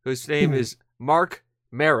 whose name is Mark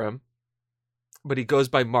Maram, but he goes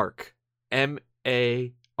by Mark.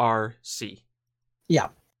 Marc. Yeah.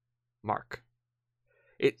 Mark.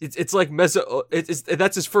 It's like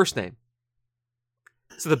that's his first name.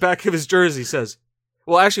 So the back of his jersey says,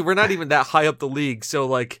 well, actually, we're not even that high up the league. So,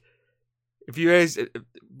 like, if you guys,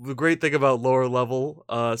 the great thing about lower level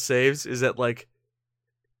saves is that, like,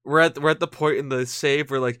 we're at the point in the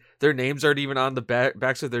save where, like, their names aren't even on the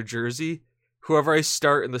backs of their jersey. Whoever I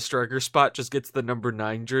start in the striker spot just gets the number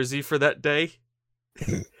 9 jersey for that day.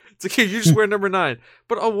 It's like, hey, you just wear number 9,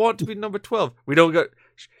 but I want to be number 12. We don't go,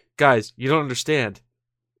 guys. You don't understand.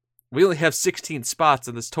 We only have 16 spots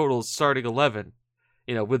in this total starting 11.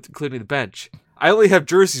 With including the bench. I only have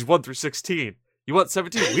jerseys 1 through 16. You want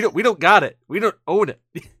 17? We don't got it. We don't own it.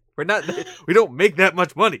 We don't make that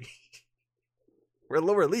much money. We're a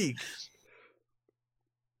lower league.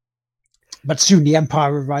 But soon the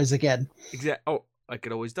empire will rise again. Exactly. Oh, like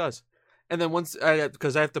it always does. And then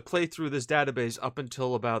because I have to play through this database up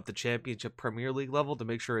until about the Championship Premier League level to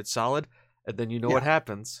make sure it's solid, and then what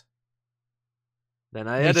happens. Then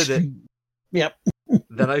I edit it. Yep.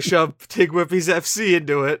 Then I shove Tig Whippy's FC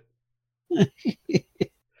into it.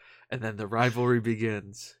 And then the rivalry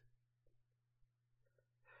begins.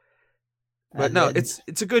 But no,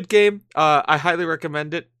 it's a good game. I highly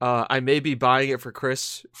recommend it. I may be buying it for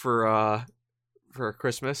Chris for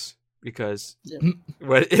Christmas. because Yeah.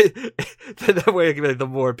 when that way it can be like the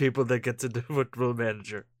more people that get to do Football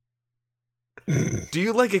Manager. Do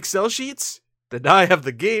you like Excel sheets? Then I have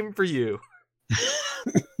the game for you.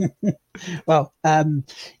 Well,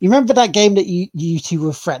 you remember that game that you two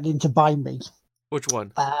were threatening to buy me? Which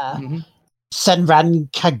one? Senran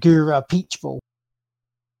Kagura Peach Ball.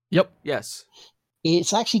 Yep. Yes.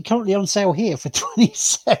 It's actually currently on sale here for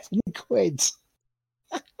 27 quid.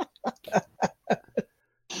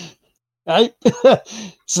 Right?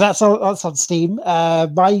 So that's on Steam.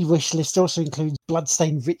 My wish list also includes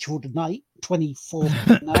Bloodstained Ritual Tonight,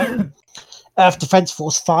 £24.99. Earth Defense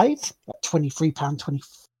Force 5 at £23.20.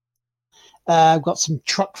 I've got some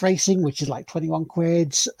truck racing, which is like 21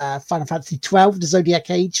 quid. Final Fantasy 12, the Zodiac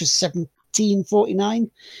Age, for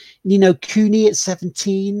 17.49. Nino Kuni at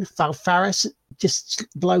 17. Falfaris just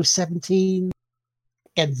below 17.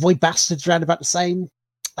 Again, Void Bastards around about the same.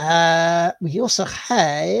 We also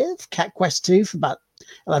have Cat Quest 2 for about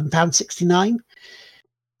 £11.69.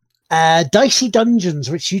 Dicey Dungeons,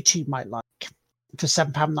 which you two might like, for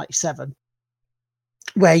 £7.97.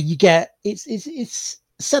 Where you get it's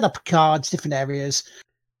set up cards, different areas.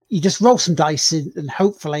 You just roll some dice in, and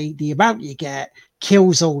hopefully the amount you get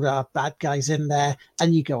kills all the bad guys in there,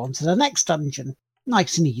 and you go on to the next dungeon.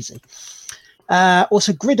 Nice and easy.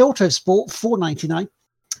 Also, Grid Autosport, £4.99.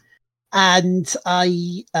 And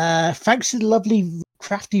I, thanks to the lovely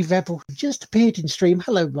Crafty Rebel who just appeared in stream.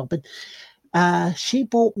 Hello, Robin. She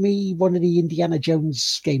bought me one of the Indiana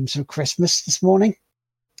Jones games for Christmas this morning.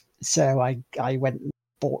 So I went and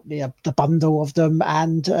bought the bundle of them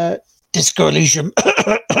and Disco Elysium.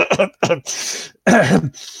 I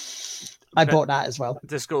bought that as well.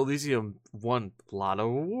 Disco Elysium won a lot of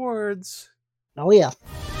awards. Oh yeah.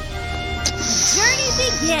 Journey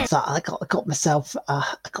begins. So I got myself one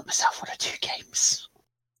or two games.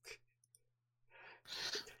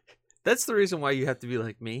 That's the reason why you have to be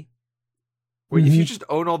like me. Where if you just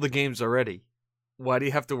own all the games already, why do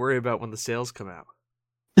you have to worry about when the sales come out?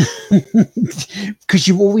 Because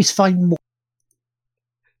you always find more.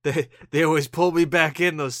 They always pull me back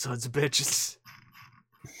in, those sons of bitches.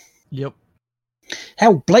 Yep.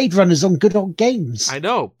 Hell, Blade Runner's on Good Old Games. I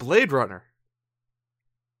know, Blade Runner.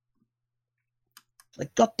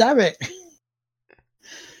 Like, God damn it.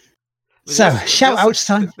 So, shout outs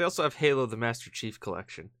time. They also have Halo the Master Chief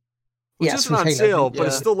Collection. Which Yes, isn't with on Halo, sale, but yeah.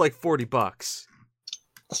 it's still like $40.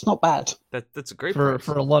 That's not bad. That's a great For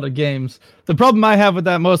price. a lot of games. The problem I have with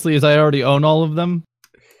that mostly is I already own all of them.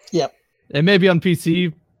 Yep. It may be on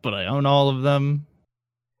PC, but I own all of them.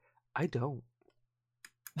 I don't.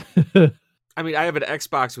 I mean, I have an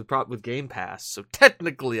Xbox with Game Pass, so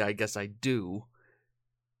technically I guess I do.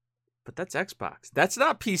 But that's Xbox. That's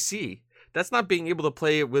not PC. That's not being able to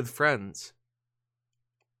play it with friends.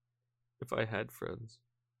 If I had friends.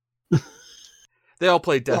 They all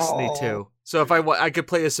play Destiny too. So if I could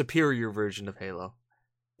play a superior version of Halo.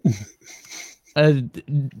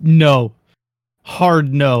 No.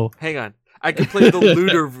 Hard no. Hang on. I could play the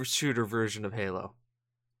looter shooter version of Halo.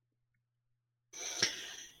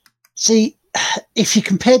 See, if you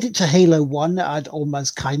compared it to Halo 1, I'd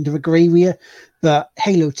almost kind of agree with you. But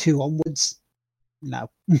Halo 2 onwards, no.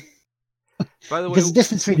 By the way, Because the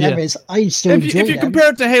difference between them is I still enjoy If you them. compare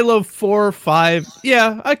it to Halo 4, 5,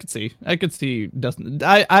 yeah, I could see Destiny.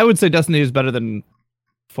 I would say Destiny is better than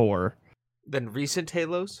 4. than recent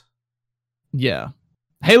Halos? Yeah.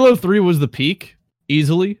 Halo 3 was the peak,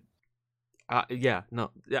 easily. Yeah,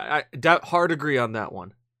 no. Yeah, hard agree on that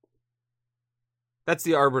one. That's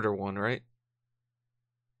the Arbiter one, right?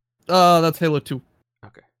 That's Halo 2.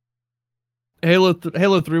 Okay.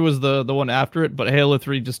 Halo 3 was the one after it, but Halo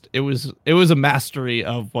 3 just it was a mastery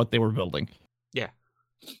of what they were building. Yeah.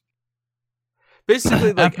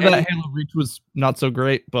 Basically, like after that, Halo Reach was not so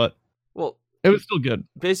great, but well, it was still good.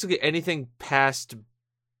 basically anything past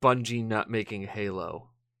Bungie not making Halo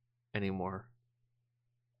anymore.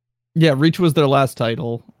 Yeah, Reach was their last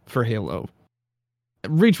title for Halo.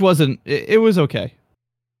 Reach wasn't. It was okay.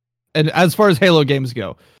 And as far as Halo games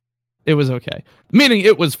go, it was okay. Meaning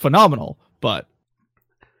it was phenomenal, but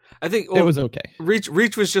I think it was okay.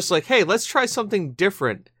 Reach was just like, hey, let's try something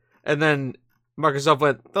different. And then Microsoft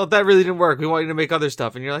went, oh, that really didn't work. We want you to make other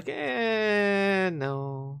stuff. And you're like,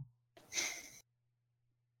 no.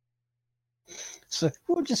 So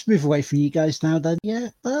we'll just move away from you guys now then. Yeah,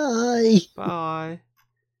 bye. Bye.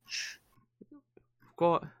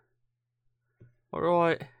 Got. All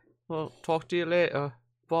right. Well, talk to you later.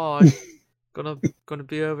 Bye. Gonna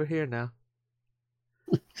be over here now.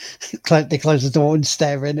 They close the door and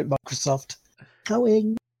stare in at Microsoft.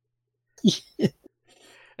 Going.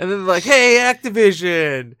 And then like, hey,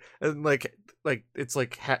 Activision, and like like it's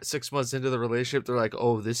like 6 months into the relationship, they're like,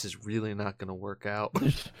 "Oh, this is really not gonna work out."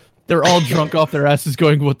 They're all drunk off their asses,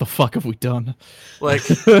 going, "What the fuck have we done?" Like,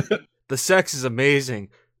 the sex is amazing,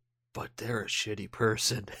 but they're a shitty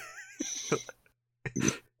person.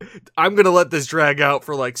 I'm gonna let this drag out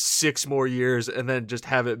for like 6 more years, and then just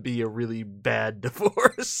have it be a really bad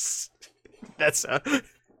divorce. That's and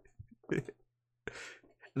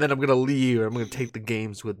then I'm gonna leave. I'm gonna take the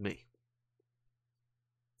games with me.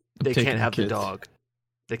 They can't have the dog.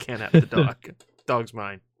 They can't have the dog. Dog's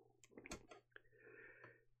mine.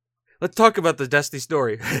 Let's talk about the Destiny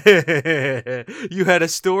story. You had a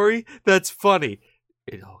story? That's funny.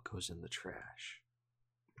 It all goes in the trash.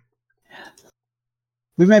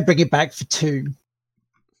 We may bring it back for 2.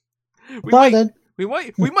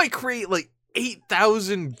 We might create like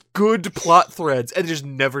 8,000 good plot threads and just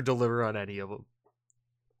never deliver on any of them.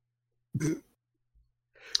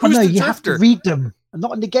 Who's the you have to read them,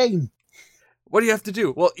 not in the game. What do you have to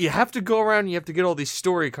do? Well, you have to go around and you have to get all these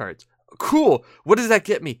story cards. Cool. What does that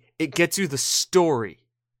get me? It gets you the story.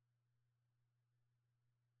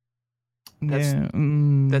 That's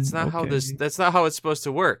not how that's not how it's supposed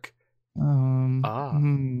to work. I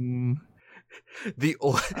don't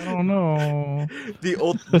know.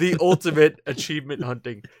 The ultimate achievement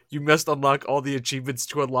hunting. You must unlock all the achievements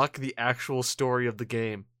to unlock the actual story of the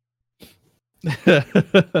game.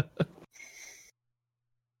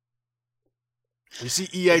 You see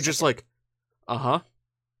EA just like, unlock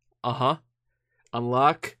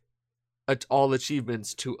all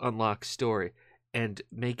achievements to unlock story, and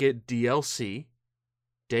make it DLC,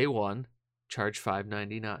 day 1, charge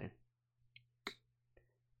 $5.99.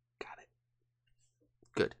 Got it.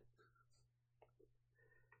 Good.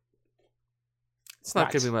 It's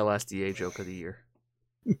not gonna be my last EA joke of the year.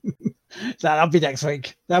 That'll be next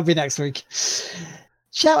week.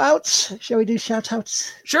 Shout outs. Shall we do shout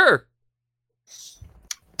outs? Sure.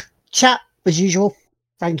 Chat, as usual.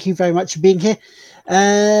 Thank you very much for being here.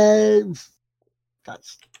 That's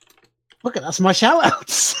my shout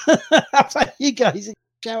outs. How about you guys?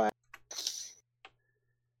 Shout out.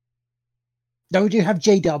 No, we do have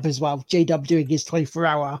J-Dub as well. J-Dub doing his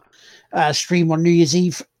 24-hour stream on New Year's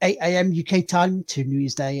Eve, 8 a.m. UK time to New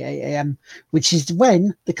Year's Day, 8 a.m., which is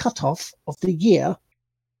when the cutoff of the year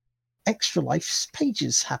Extra Life's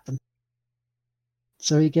pages happen.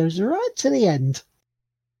 So he goes right to the end.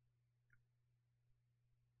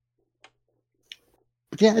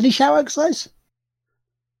 But yeah, any shout outs, guys?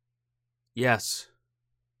 Yes.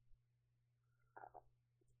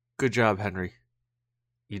 Good job, Henry.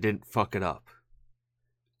 You didn't fuck it up.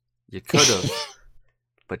 You could have,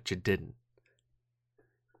 but you didn't.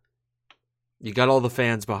 You got all the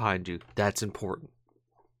fans behind you. That's important.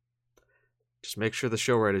 Just make sure the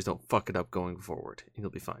show writers don't fuck it up going forward. You'll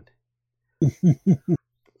be fine.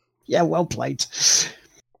 Yeah, well played.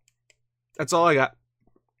 That's all I got.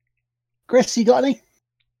 Chris, you got any?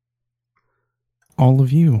 All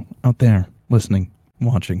of you out there listening,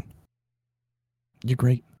 watching, you're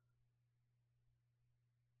great.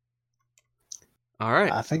 All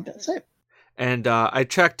right. I think that's it. And I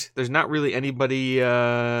checked. There's not really anybody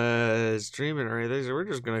streaming or anything, so we're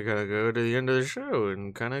just going to go to the end of the show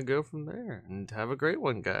and kind of go from there. And have a great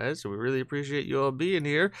one, guys. We really appreciate you all being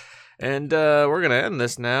here. And we're going to end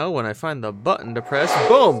this now when I find the button to press.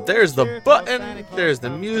 Boom! There's the button. There's the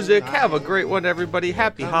music. Have a great one, everybody.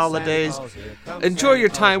 Happy holidays. Enjoy your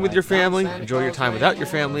time with your family. Enjoy your time without your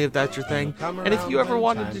family if that's your thing. And if you ever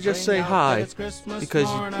wanted to just say hi,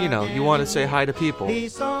 because, you know, you want to say hi to people,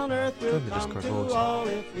 join the Discord.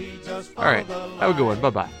 Alright, have a good one.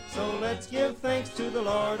 Bye-bye. So let's give thanks to the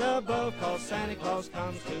Lord above, 'cause Santa Claus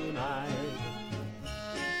comes tonight.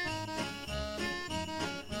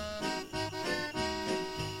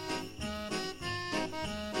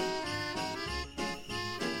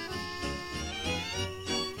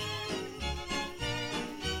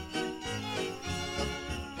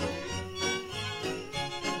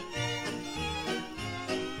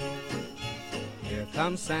 Here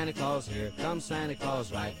comes Santa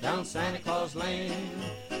Claus, right down Santa Claus Lane.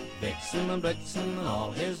 Vixen and Blitzen and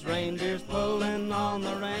all his reindeers pulling on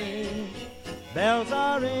the rein. Bells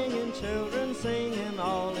are ringing, children singing,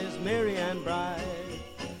 all is merry and bright.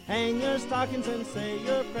 Hang your stockings and say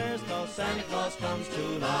your prayers, 'cause Santa Claus comes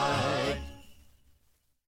tonight.